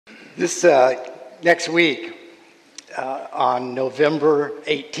This next week, on November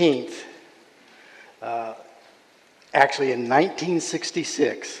 18th, actually in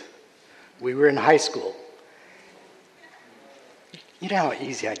 1966, we were in high school. You know how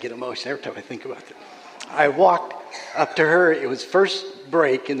easy I get emotional every time I think about it. I walked up to her. It was first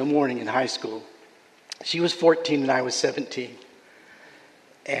break in the morning in high school. She was 14 and I was 17.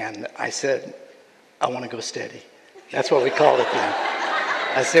 And I said, I want to go steady. That's what we called it then.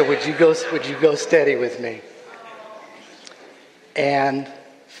 I said, would you go steady with me? And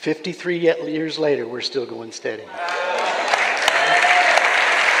 53 years later, we're still going steady.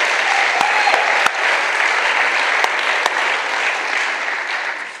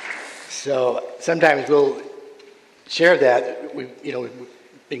 So sometimes we'll share that. We've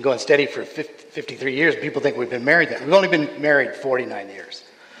been going steady for 53 years. People think we've been married that. We've only been married 49 years.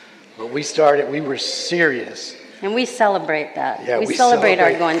 But we were serious. And we celebrate that. Yeah, we celebrate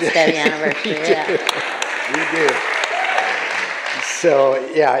our going steady anniversary. We do. So,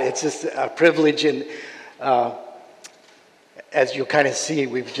 yeah, it's just a privilege. And as you'll kind of see,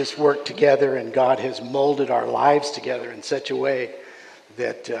 we've just worked together, and God has molded our lives together in such a way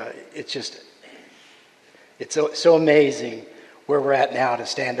that it's so amazing where we're at now to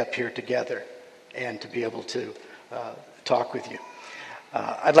stand up here together and to be able to talk with you.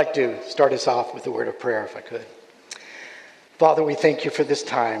 I'd like to start us off with a word of prayer, if I could. Father, we thank you for this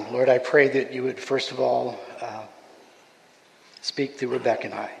time. Lord, I pray that you would, first of all, speak through Rebecca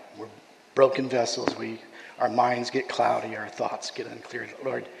and I. We're broken vessels. Our minds get cloudy. Our thoughts get unclear.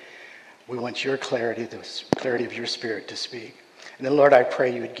 Lord, we want your clarity, the clarity of your Spirit to speak. And then, Lord, I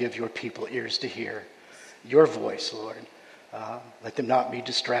pray you would give your people ears to hear your voice, Lord. Let them not be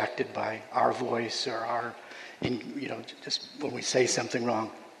distracted by our voice or just when we say something wrong.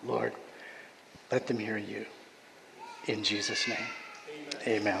 Lord, let them hear you. In Jesus' name,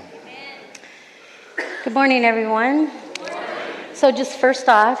 amen. Good morning, everyone. So just first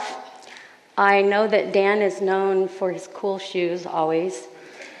off, I know that Dan is known for his cool shoes always.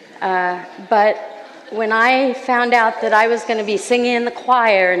 But when I found out that I was going to be singing in the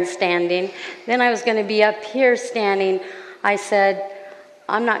choir and standing, then I was going to be up here standing, I said,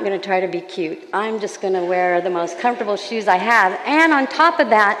 I'm not going to try to be cute. I'm just going to wear the most comfortable shoes I have. And on top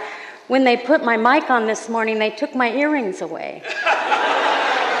of that, when they put my mic on this morning, they took my earrings away.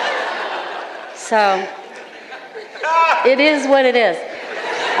 So, it is what it is.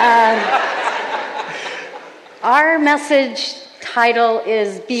 Our message title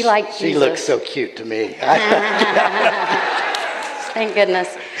is Be Like Jesus. She looks so cute to me. Thank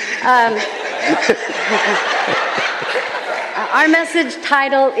goodness. Our message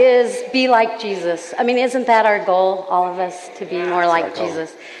title is Be Like Jesus. I mean, isn't that our goal, all of us, to be more like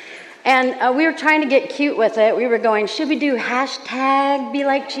Jesus? And we were trying to get cute with it. We were going, should we do hashtag Be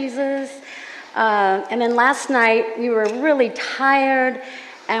Like Jesus? And then last night, we were really tired,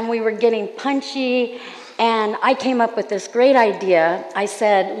 and we were getting punchy, and I came up with this great idea. I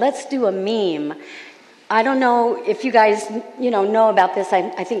said, let's do a meme. I don't know if you guys, know about this.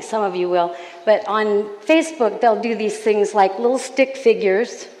 I think some of you will. But on Facebook, they'll do these things like little stick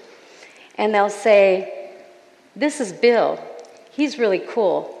figures, and they'll say, this is Bill. He's really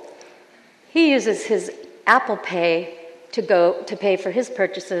cool. He uses his Apple Pay to pay for his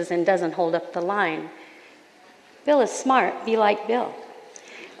purchases and doesn't hold up the line. Bill is smart. Be like Bill.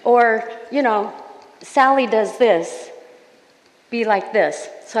 Or, Sally does this. Be like this.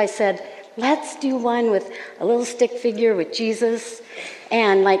 So I said, let's do one with a little stick figure with Jesus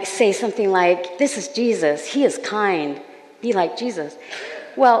and say something like, this is Jesus. He is kind. Be like Jesus.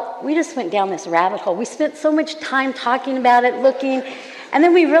 Well, we just went down this rabbit hole. We spent so much time talking about it, looking, and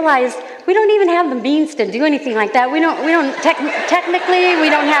then we realized we don't even have the means to do anything like that. Technically, we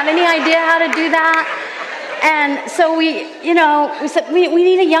don't have any idea how to do that. And so we said, we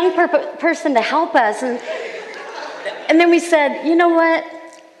need a young person to help us. And then we said, you know what?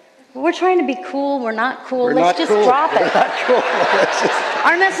 We're trying to be cool. We're not cool. Let's just drop it. We're not cool.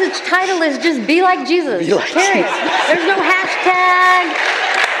 Our message title is just Be Like Jesus. Be like period. Jesus. There's no hashtag.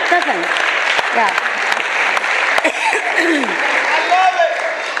 Nothing. Yeah.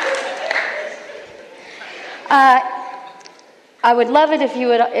 I would love it if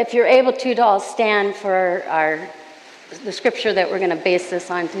you're able to all stand for the scripture that we're going to base this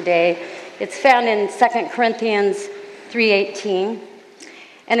on today. It's found in 2 Corinthians 3:18,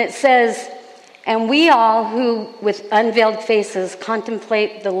 and it says, "And we all who with unveiled faces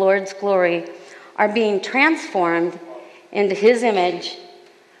contemplate the Lord's glory are being transformed into His image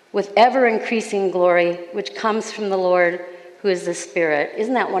with ever-increasing glory, which comes from the Lord, who is the Spirit."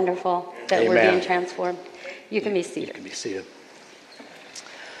 Isn't that wonderful that Amen. We're being transformed? You can be seated. You can be seated.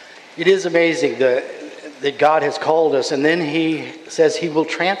 It is amazing that God has called us, and then he says he will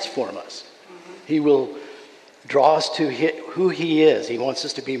transform us. He will draw us to who he is. He wants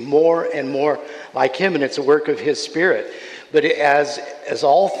us to be more and more like him, and it's a work of his Spirit. But as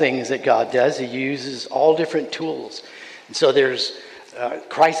all things that God does, he uses all different tools. And so there's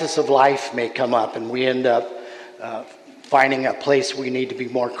crisis of life may come up, and we end up finding a place we need to be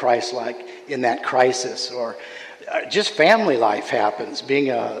more Christ-like in that crisis. Or just family life happens. Being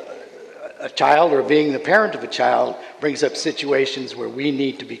a child or being the parent of a child brings up situations where we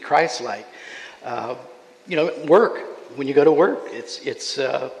need to be Christ-like. Work. When you go to work, it's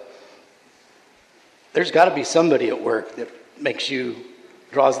there's got to be somebody at work that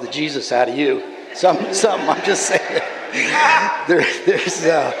draws the Jesus out of you. Something. I'm just saying.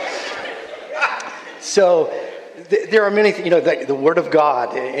 There are many things. The Word of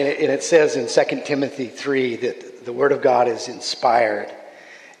God, and it says in 2 Timothy 3 that the Word of God is inspired,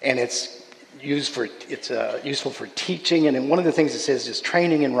 and it's useful for teaching. And one of the things it says is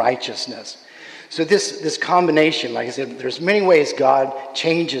training in righteousness. So this combination, like I said, there's many ways God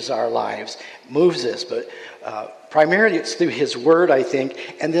changes our lives, moves us, but primarily it's through his word, I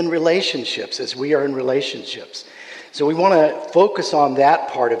think, and then relationships, as we are in relationships. So we want to focus on that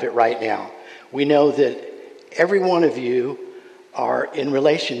part of it right now. We know that every one of you are in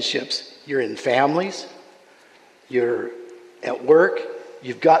relationships. You're in families, you're at work,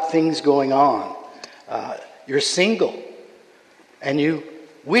 you've got things going on. You're single, and you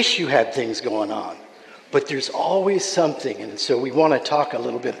wish you had things going on, but there's always something. And so we want to talk a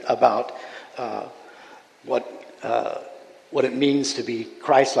little bit about what it means to be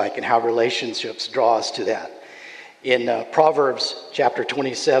Christ-like and how relationships draw us to that. In Proverbs chapter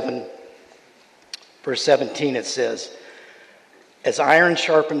 27, verse 17, it says, "As iron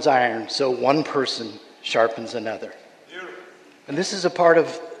sharpens iron, so one person sharpens another." And this is a part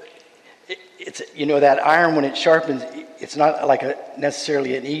of that iron, when it sharpens, it's not like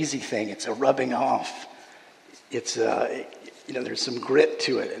necessarily an easy thing. It's a rubbing off. It's there's some grit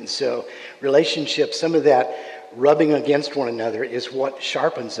to it. And so relationships, some of that rubbing against one another is what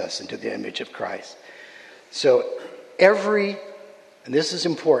sharpens us into the image of Christ. So and this is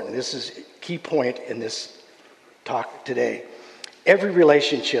important, this is a key point in this talk today, every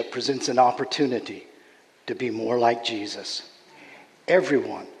relationship presents an opportunity to be more like Jesus.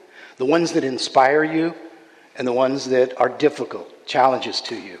 Everyone. The ones that inspire you and the ones that are difficult, challenges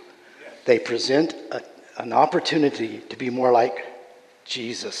to you. They present an opportunity to be more like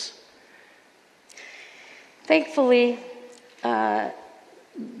Jesus. Thankfully, the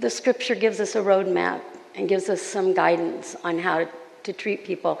scripture gives us a roadmap and gives us some guidance on how to treat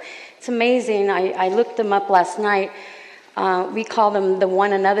people. It's amazing. I looked them up last night. We call them the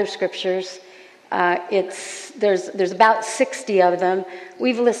one another scriptures. There's about 60 of them.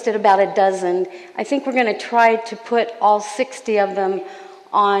 We've listed about a dozen. I think we're going to try to put all 60 of them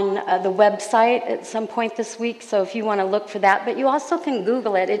on the website at some point this week. So if you want to look for that, but you also can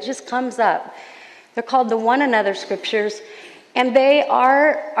Google it. It just comes up. They're called the one another scriptures, and they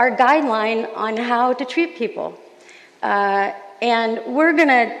are our guideline on how to treat people. And we're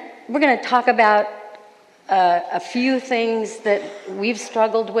gonna talk about a few things that we've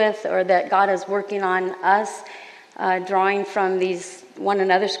struggled with or that God is working on us, drawing from these one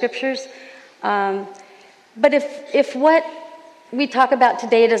another scriptures. But if what we talk about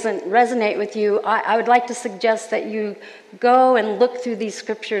today doesn't resonate with you, I would like to suggest that you go and look through these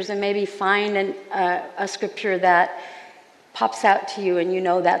scriptures and maybe find a scripture that pops out to you and you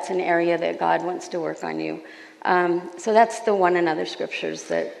know that's an area that God wants to work on you. So that's the one another scriptures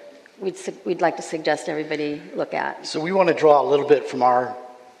that we'd like to suggest everybody look at. So we want to draw a little bit from our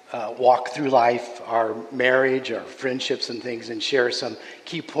walk through life, our marriage, our friendships and things, and share some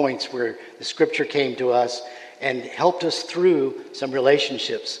key points where the scripture came to us and helped us through some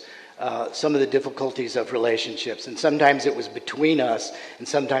relationships, some of the difficulties of relationships. And sometimes it was between us, and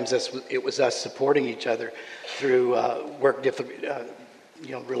sometimes it was us supporting each other through work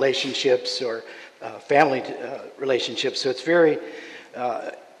relationships or family relationships. So it's very...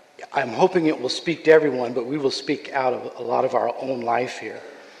 I'm hoping it will speak to everyone, but we will speak out of a lot of our own life here.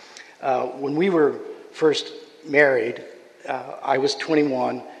 When we were first married, I was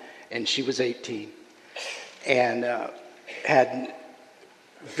 21 and she was 18, and had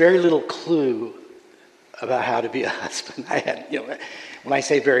very little clue about how to be a husband. I had, when I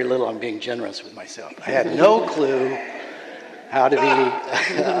say very little, I'm being generous with myself. I had no clue how to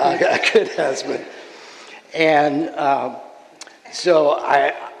be a good husband. And so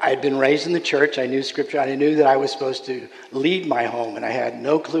I'd been raised in the church. I knew scripture. I knew that I was supposed to lead my home, and I had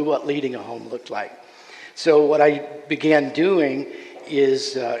no clue what leading a home looked like. So what I began doing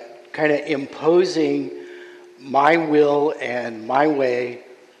is kind of imposing my will and my way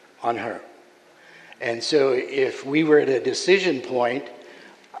on her. And so if we were at a decision point,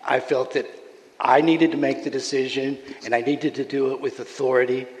 I felt that I needed to make the decision, and I needed to do it with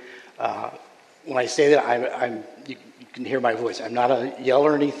authority. When I say that, you can hear my voice. I'm not a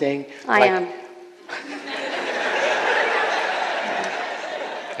yeller or anything. I am.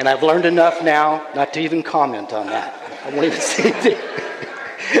 And I've learned enough now not to even comment on that. I won't even say anything.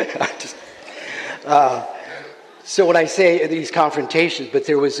 So when I say these confrontations, but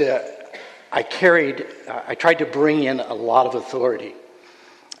there was I tried to bring in a lot of authority.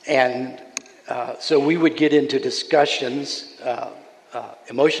 And so we would get into discussions,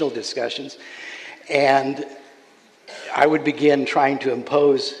 emotional discussions, and I would begin trying to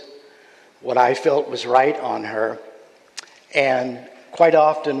impose what I felt was right on her, and quite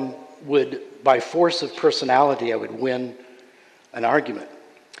often by force of personality, I would win an argument.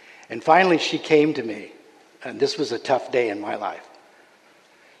 And finally she came to me, and this was a tough day in my life.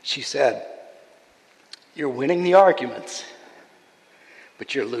 She said, "You're winning the arguments,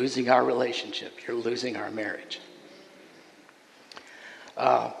 but you're losing our relationship. You're losing our marriage."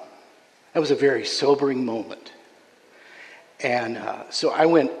 That was a very sobering moment. And so I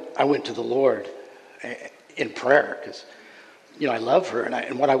went to the Lord in prayer, because I love her,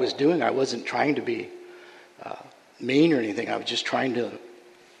 and what I was doing, I wasn't trying to be mean or anything. I was just trying to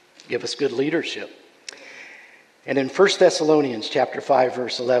give us good leadership. And in 1 Thessalonians chapter 5,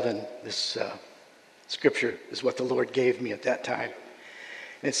 verse 11, this scripture is what the Lord gave me at that time.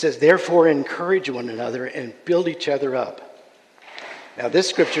 And it says, "Therefore encourage one another and build each other up." Now this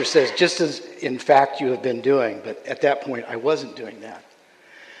scripture says, just as in fact you have been doing, but at that point I wasn't doing that.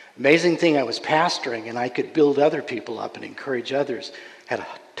 Amazing thing, I was pastoring and I could build other people up and encourage others. Had a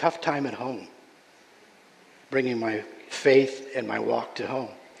tough time at home, bringing my faith and my walk to home.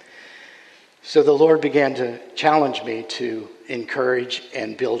 So the Lord began to challenge me to encourage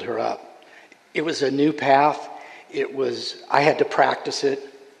and build her up. It was a new path. I had to practice it.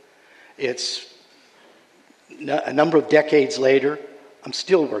 It's a number of decades later. I'm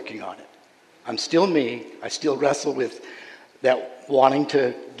still working on it. I'm still me. I still wrestle with that wanting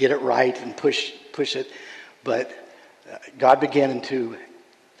to get it right and push it. But God began to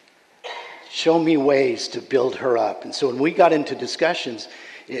show me ways to build her up. And so when we got into discussions,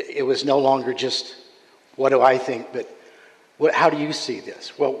 it was no longer just, what do I think, but how do you see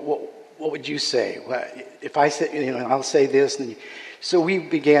this? Well, what would you say? Well, if I say, I'll say this. So we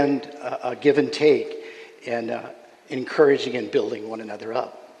began a give and take, and encouraging and building one another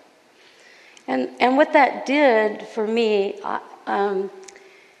up. And what that did for me,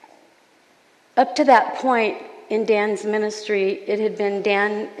 up to that point in Dan's ministry, it had been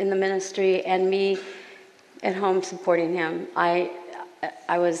Dan in the ministry and me at home supporting him. I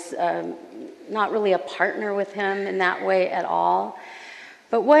was not really a partner with him in that way at all.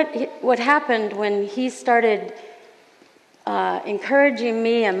 But what happened when he started encouraging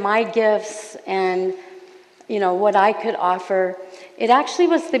me and my gifts and what I could offer, it actually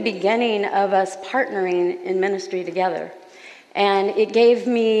was the beginning of us partnering in ministry together. And it gave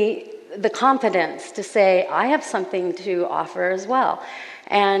me the confidence to say, I have something to offer as well.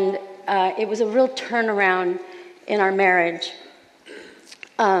 And it was a real turnaround in our marriage.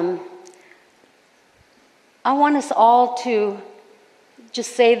 I want us all to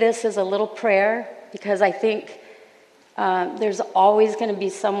just say this as a little prayer, because I think there's always going to be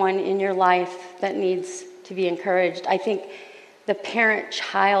someone in your life that needs to be encouraged. I think the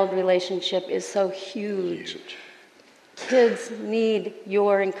parent-child relationship is so huge. Kids need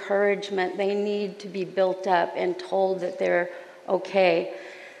your encouragement. They need to be built up and told that they're okay.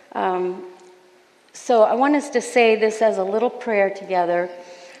 So I want us to say this as a little prayer together.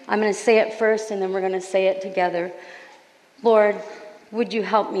 I'm going to say it first, and then we're going to say it together. Lord, would you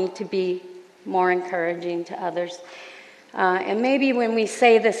help me to be more encouraging to others? And maybe when we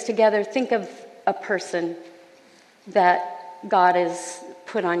say this together, think of a person that God has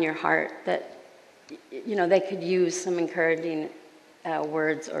put on your heart that, they could use some encouraging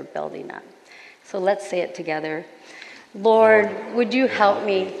words or building up. So let's say it together. Lord, would you help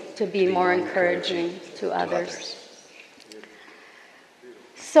me to be more encouraging to others?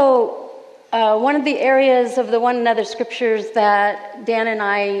 So one of the areas of the one another scriptures that Dan and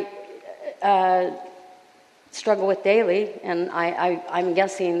I struggle with daily, and I'm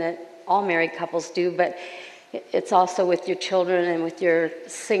guessing that all married couples do, but it's also with your children and with your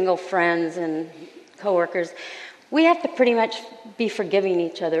single friends and coworkers. We have to pretty much be forgiving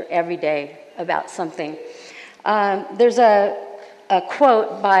each other every day about something. There's a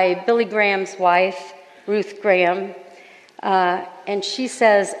quote by Billy Graham's wife, Ruth Graham. And she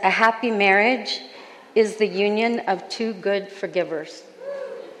says, a happy marriage is the union of two good forgivers.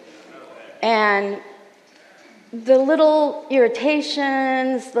 And the little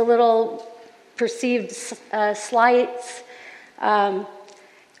irritations, the little perceived slights,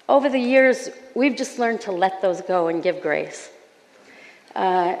 over the years, we've just learned to let those go and give grace.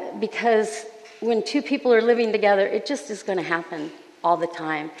 Because when two people are living together, it just is going to happen all the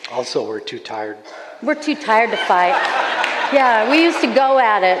time. Also, we're too tired. We're too tired to fight. Yeah, we used to go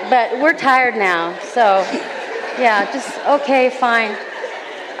at it, but we're tired now. So, yeah, just, okay, fine.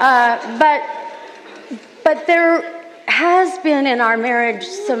 But there has been in our marriage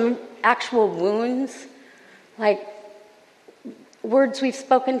some actual wounds, like words we've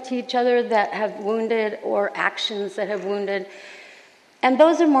spoken to each other that have wounded or actions that have wounded. And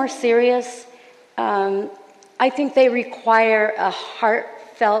those are more serious. I think they require a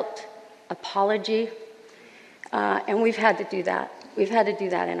heartfelt apology. And we've had to do that. We've had to do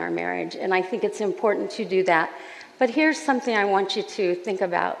that in our marriage. And I think it's important to do that. But here's something I want you to think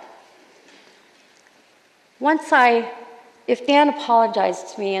about. If Dan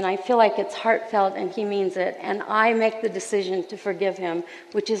apologizes to me and I feel like it's heartfelt and he means it, and I make the decision to forgive him,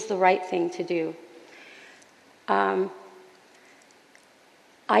 which is the right thing to do,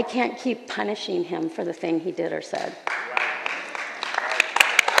 I can't keep punishing him for the thing he did or said.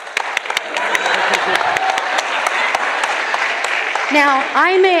 Now,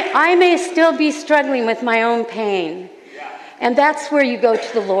 I may still be struggling with my own pain. And that's where you go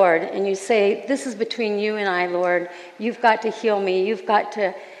to the Lord and you say, this is between you and I, Lord. You've got to heal me. You've got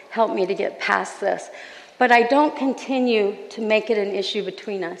to help me to get past this. But I don't continue to make it an issue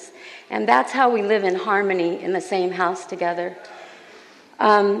between us. And that's how we live in harmony in the same house together.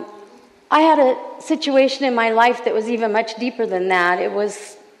 I had a situation in my life that was even much deeper than that. It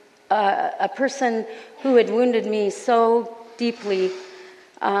was a person who had wounded me so deeply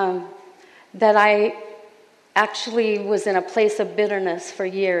that I actually was in a place of bitterness for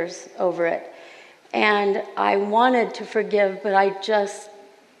years over it. And I wanted to forgive, but I just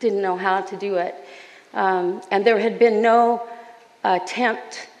didn't know how to do it. And there had been no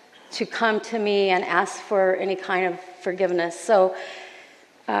attempt to come to me and ask for any kind of forgiveness. So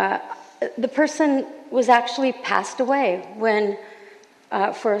the person was actually passed away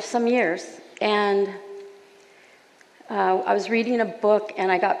for some years. And I was reading a book and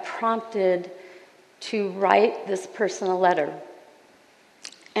I got prompted to write this person a letter.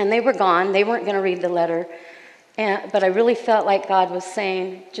 And they were gone. They weren't going to read the letter. But I really felt like God was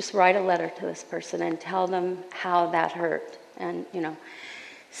saying, just write a letter to this person and tell them how that hurt. And,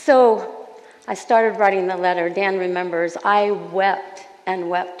 So I started writing the letter. Dan remembers I wept and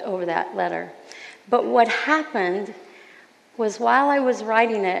wept over that letter. But what happened was while I was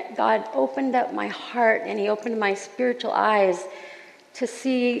writing it, God opened up my heart and he opened my spiritual eyes to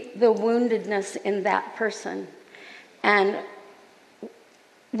see the woundedness in that person and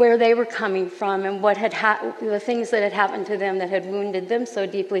where they were coming from and what had the things that had happened to them that had wounded them so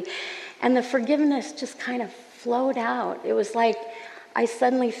deeply. And the forgiveness just kind of flowed out. It was like I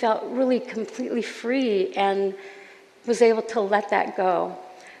suddenly felt really completely free and was able to let that go.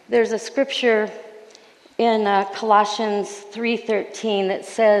 There's a scripture in Colossians 3:13 that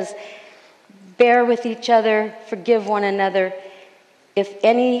says, bear with each other, forgive one another. If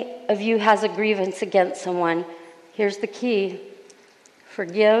any of you has a grievance against someone, here's the key.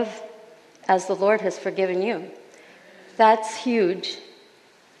 Forgive as the Lord has forgiven you. That's huge.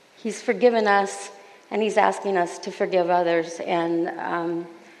 He's forgiven us, and he's asking us to forgive others. And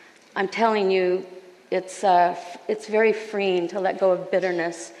I'm telling you, it's very freeing to let go of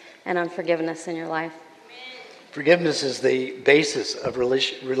bitterness and unforgiveness in your life. Forgiveness is the basis of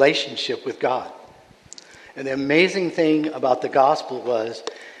relationship with God. And the amazing thing about the gospel was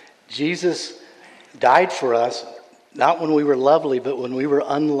Jesus died for us, not when we were lovely, but when we were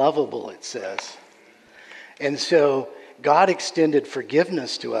unlovable, it says. And so God extended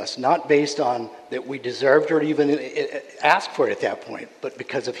forgiveness to us, not based on that we deserved or even asked for it at that point, but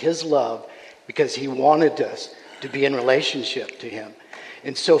because of his love, because he wanted us to be in relationship to him.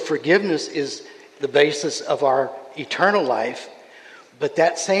 And so forgiveness is the basis of our eternal life. But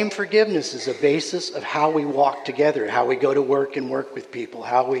that same forgiveness is a basis of how we walk together, how we go to work and work with people,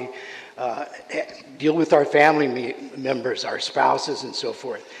 how we deal with our family members, our spouses, and so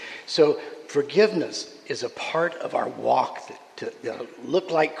forth. So forgiveness is a part of our walk to look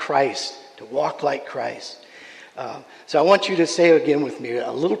like Christ, to walk like Christ. So I want you to say again with me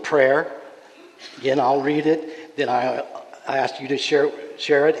a little prayer. Again, I'll read it. Then I ask you to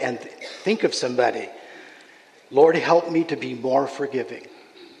share it and think of somebody. Lord, help me to be more forgiving.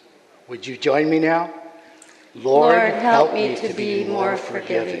 Would you join me now? Lord, help me to be more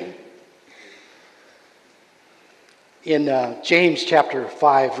forgiving. In James chapter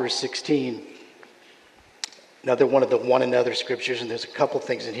 5, verse 16, another one of the one another scriptures, and there's a couple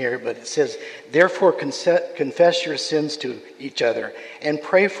things in here, but it says, therefore confess your sins to each other and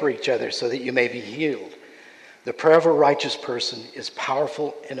pray for each other so that you may be healed. The prayer of a righteous person is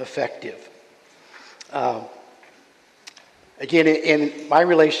powerful and effective. Again, in my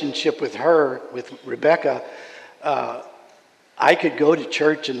relationship with her, with Rebecca, I could go to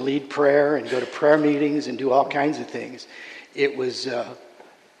church and lead prayer and go to prayer meetings and do all kinds of things. It was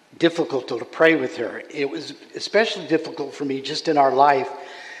difficult to pray with her. It was especially difficult for me just in our life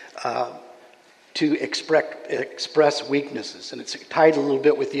to express weaknesses. And it's tied a little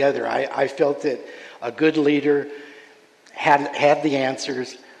bit with the other. I felt that a good leader had the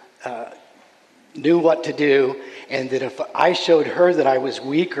answers, knew what to do, and that if I showed her that I was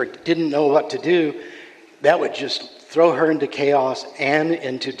weak or didn't know what to do, that would just throw her into chaos and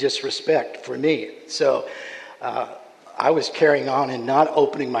into disrespect for me. So I was carrying on and not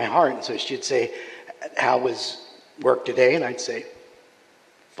opening my heart. And so she'd say, how was work today? And I'd say,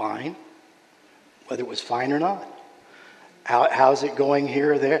 fine, whether it was fine or not. How's it going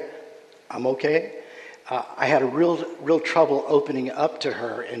here or there? I'm okay. I had a real trouble opening up to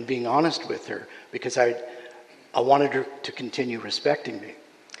her and being honest with her because I wanted her to continue respecting me.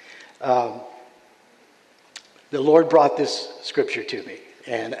 The Lord brought this scripture to me.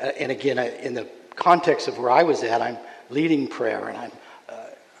 And again, in the context of where I was at, I'm leading prayer and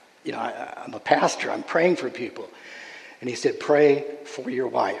I'm a pastor. I'm praying for people. And he said, pray for your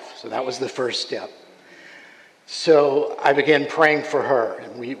wife. So that was the first step. So I began praying for her,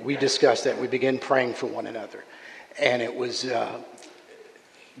 and we discussed that. We began praying for one another. And it was,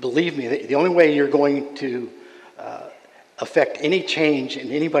 believe me, the only way you're going to affect any change in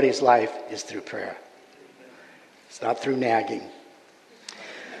anybody's life is through prayer. It's not through nagging.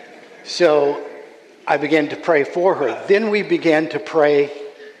 So I began to pray for her. Then we began to pray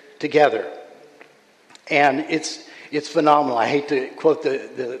together. And it's phenomenal. I hate to quote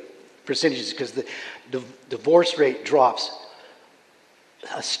the percentages because the divorce rate drops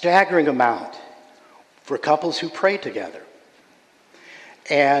a staggering amount for couples who pray together.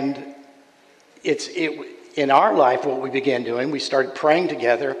 And in our life, what we began doing, we started praying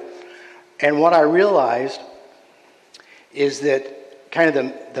together. And what I realized is that kind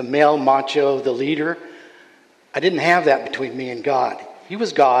of the male macho, the leader, I didn't have that between me and God. He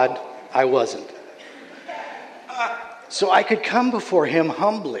was God, I wasn't. So I could come before him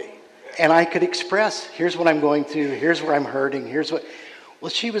humbly. And I could express, here's what I'm going through, here's where I'm hurting, well,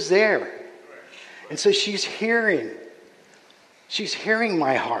 she was there. And so she's hearing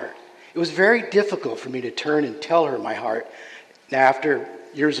my heart. It was very difficult for me to turn and tell her my heart. Now, after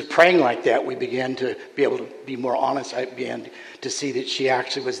years of praying like that, we began to be able to be more honest. I began to see that she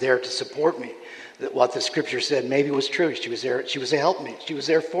actually was there to support me. That what the scripture said maybe was true. She was there. She was a helpmate. She was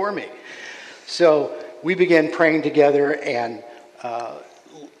there for me. So we began praying together and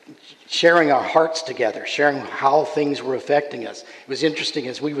sharing our hearts together, sharing how things were affecting us. It was interesting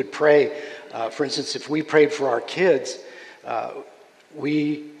as we would pray. For instance, if we prayed for our kids,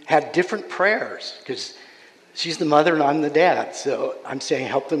 we had different prayers because she's the mother and I'm the dad. So I'm saying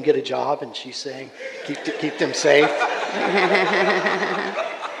help them get a job, and she's saying keep them safe.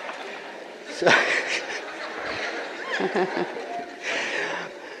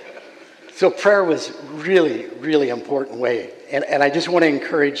 So prayer was really, really important way. And I just want to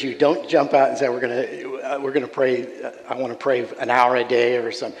encourage you, don't jump out and say, we're going to pray, I want to pray an hour a day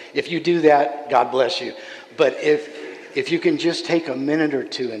or something. If you do that, God bless you. But if you can just take a minute or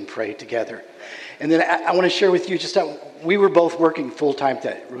two and pray together. And then I want to share with you we were both working full-time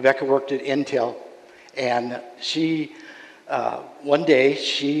that Rebecca worked at Intel, and she, one day,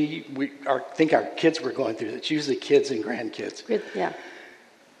 I think our kids were going through it. It's usually kids and grandkids. Yeah.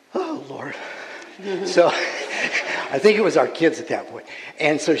 Oh, Lord. So I think it was our kids at that point.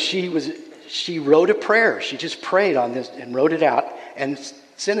 And so she wrote a prayer. She just prayed on this and wrote it out and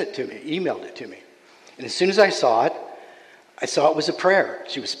sent it to me, emailed it to me. And as soon as I saw it was a prayer.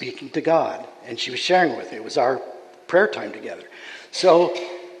 She was speaking to God, and she was sharing with me. It was our prayer time together. So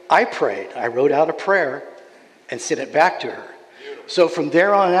I prayed. I wrote out a prayer and sent it back to her. So from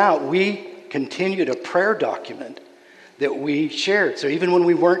there on out, we continued a prayer document that we shared. So even when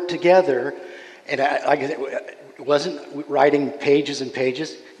we weren't together, and it wasn't writing pages and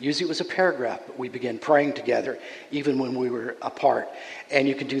pages, usually it was a paragraph, but we began praying together even when we were apart. And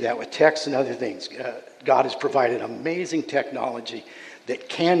you can do that with text and other things. God has provided amazing technology that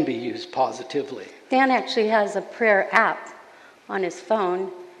can be used positively. Dan actually has a prayer app on his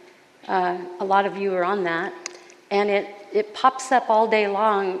phone. A lot of you are on that. And it pops up all day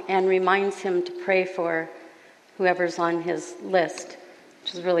long and reminds him to pray for whoever's on his list,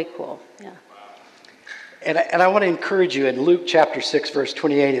 which is really cool. Yeah. And I want to encourage you, in Luke chapter 6, verse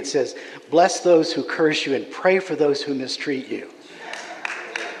 28, it says, "Bless those who curse you and pray for those who mistreat you."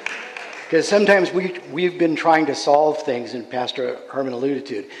 Because sometimes we've been trying to solve things, and Pastor Herman alluded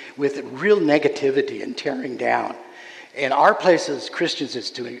to it, with real negativity and tearing down. And our place as Christians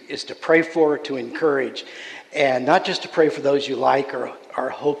is to pray for, to encourage, and not just to pray for those you like or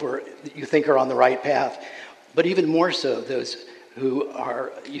hope or you think are on the right path, but even more so those who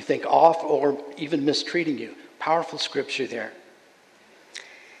are, you think, off or even mistreating you. Powerful scripture there.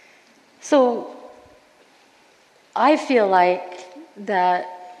 So I feel like that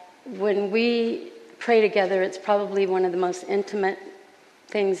when we pray together, it's probably one of the most intimate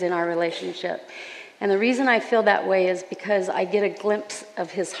things in our relationship. And the reason I feel that way is because I get a glimpse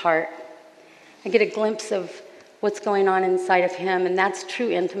of his heart. I get a glimpse of what's going on inside of him, and that's true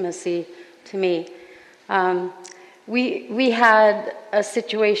intimacy to me. We had a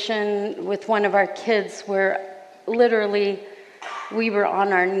situation with one of our kids where literally we were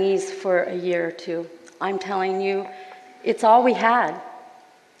on our knees for a year or two. I'm telling you, it's all we had.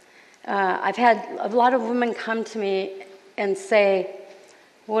 I've had a lot of women come to me and say,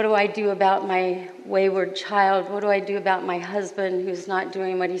 "What do I do about my wayward child? What do I do about my husband who's not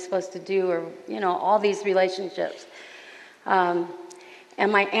doing what he's supposed to do?" Or, all these relationships.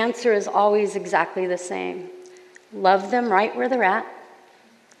 And my answer is always exactly the same. Love them right where they're at.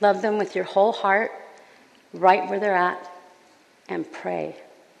 Love them with your whole heart, right where they're at, and pray.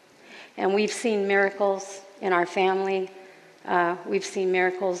 And we've seen miracles in our family. We've seen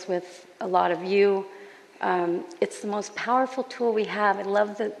miracles with a lot of you. It's the most powerful tool we have. I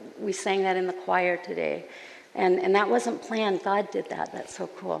love that we sang that in the choir today. And that wasn't planned. God did that. That's so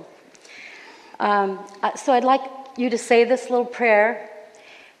cool. So I'd like you to say this little prayer.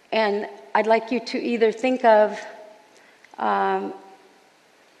 And I'd like you to either think of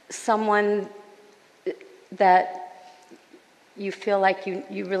someone that you feel like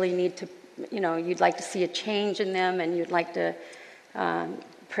you really need to, you'd like to see a change in them and you'd like to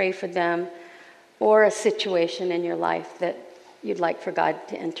pray for them, or a situation in your life that you'd like for God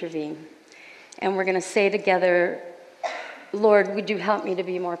to intervene. And we're going to say together, "Lord, would you help me to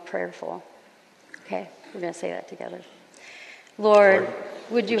be more prayerful?" Okay, we're going to say that together. Lord,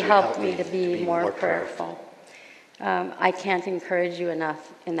 would you help me to be more prayerful? I can't encourage you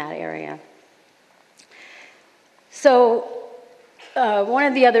enough in that area. So one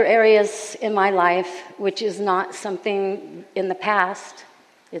of the other areas in my life, which is not something in the past,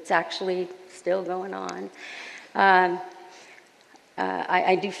 it's actually still going on. I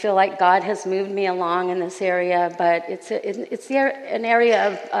do feel like God has moved me along in this area, but it's an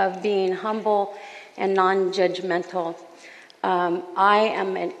area of being humble and non-judgmental. I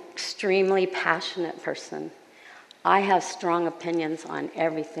am an extremely passionate person. I have strong opinions on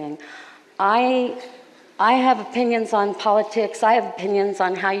everything. I have opinions on politics. I have opinions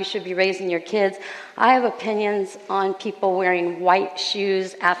on how you should be raising your kids. I have opinions on people wearing white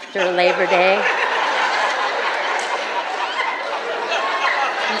shoes after Labor Day.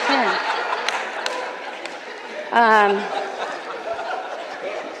 Okay.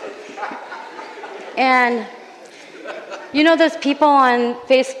 And those people on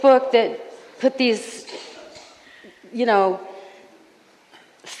Facebook that put these,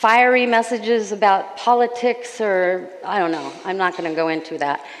 fiery messages about politics, or I don't know. I'm not going to go into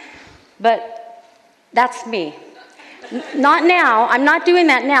that. But that's me. Not now. I'm not doing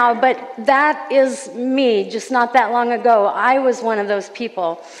that now, but that is me. Just not that long ago, I was one of those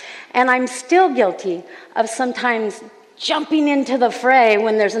people. And I'm still guilty of sometimes jumping into the fray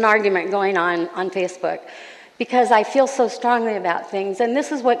when there's an argument going on Facebook, because I feel so strongly about things. And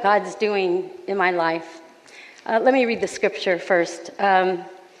this is what God's doing in my life. Let me read the scripture first.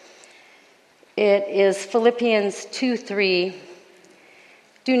 It is Philippians 2:3.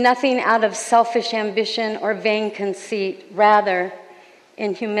 "Do nothing out of selfish ambition or vain conceit. Rather,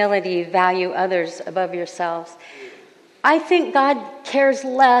 in humility, value others above yourselves." I think God cares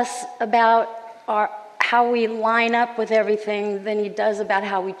less about how we line up with everything than he does about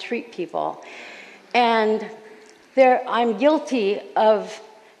how we treat people. And I'm guilty of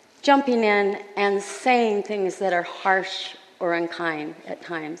jumping in and saying things that are harsh or unkind at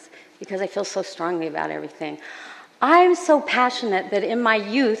times because I feel so strongly about everything. I'm so passionate that in my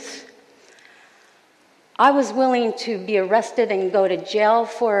youth, I was willing to be arrested and go to jail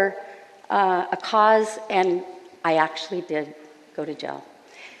for a cause, and I actually did go to jail.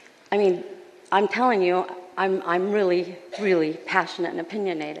 I mean, I'm telling you, I'm really, really passionate and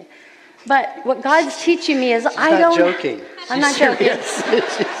opinionated. But what God's teaching me is She's not joking. I'm not joking.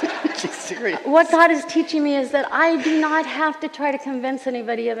 She's serious. What God is teaching me is that I do not have to try to convince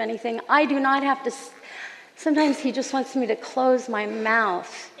anybody of anything. I do not have to. Sometimes He just wants me to close my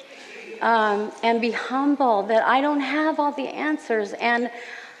mouth and be humble, that I don't have all the answers. And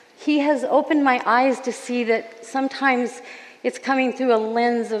He has opened my eyes to see that sometimes it's coming through a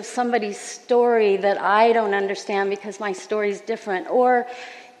lens of somebody's story that I don't understand because my story is different. Or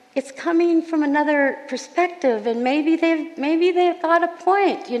it's coming from another perspective, and maybe they've got a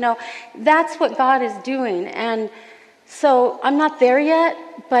point. That's what God is doing. And so I'm not there yet,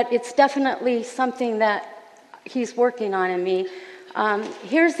 but it's definitely something that He's working on in me.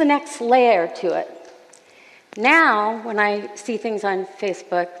 Here's the next layer to it. Now, when I see things on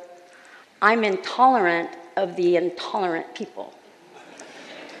Facebook, I'm intolerant of the intolerant people.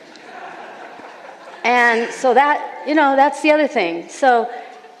 And so that's the other thing. So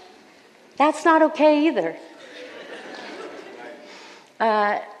that's not okay either.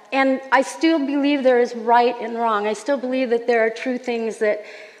 And I still believe there is right and wrong. I still believe that there are true things that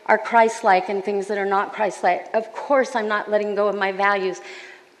are Christ-like and things that are not Christ-like. Of course, I'm not letting go of my values.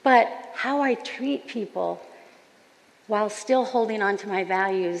 But how I treat people while still holding on to my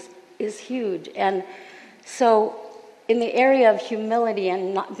values is huge. And so in the area of humility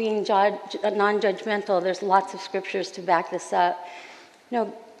and not being non-judgmental, there's lots of scriptures to back this up.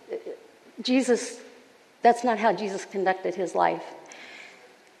 Jesus, that's not how Jesus conducted His life.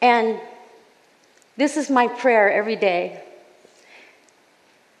 And this is my prayer every day.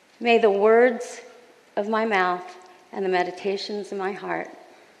 May the words of my mouth and the meditations of my heart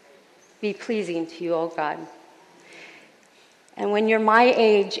be pleasing to you, O God. And when you're my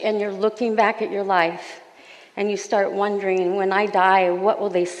age and you're looking back at your life and you start wondering, when I die, what will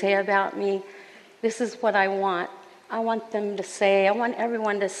they say about me? This is what I want. I want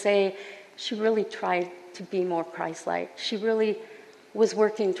everyone to say, she really tried to be more Christ-like. She really was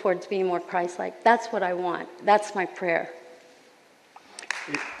working towards being more Christ-like. That's what I want. That's my prayer.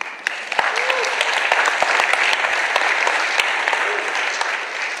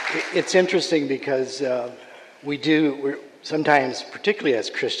 It's interesting because we're sometimes, particularly as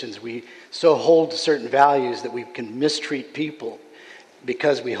Christians, we so hold to certain values that we can mistreat people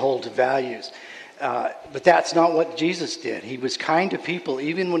because we hold to values. But that's not what Jesus did. He was kind to people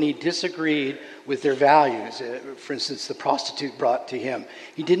even when He disagreed with their values. For instance, the prostitute brought to Him.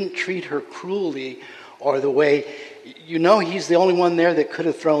 He didn't treat her cruelly or the way... He's the only one there that could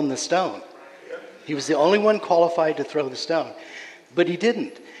have thrown the stone. He was the only one qualified to throw the stone. But He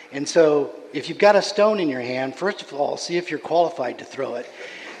didn't. And so if you've got a stone in your hand, first of all, see if you're qualified to throw it.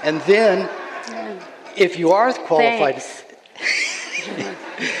 And then, if you are qualified...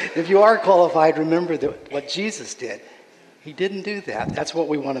 If you are qualified, remember what Jesus did. He didn't do that. That's what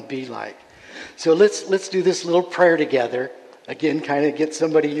we want to be like. So let's do this little prayer together. Again, kind of get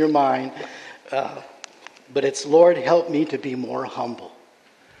somebody in your mind. But it's, Lord, help me to be more humble.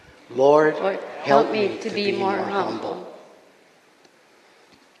 Lord, help me to be more humble.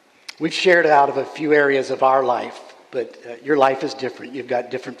 We've shared out of a few areas of our life, but your life is different. You've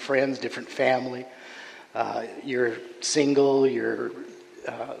got different friends, different family. You're single, you're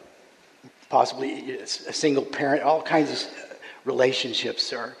possibly a single parent. All kinds of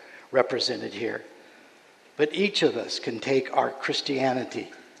relationships are represented here. But each of us can take our Christianity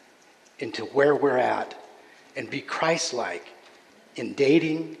into where we're at and be Christ-like in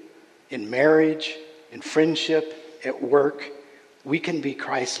dating, in marriage, in friendship, at work. We can be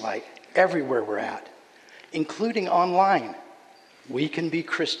Christ-like everywhere we're at, including online. We can be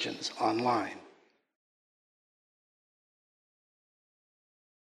Christians online.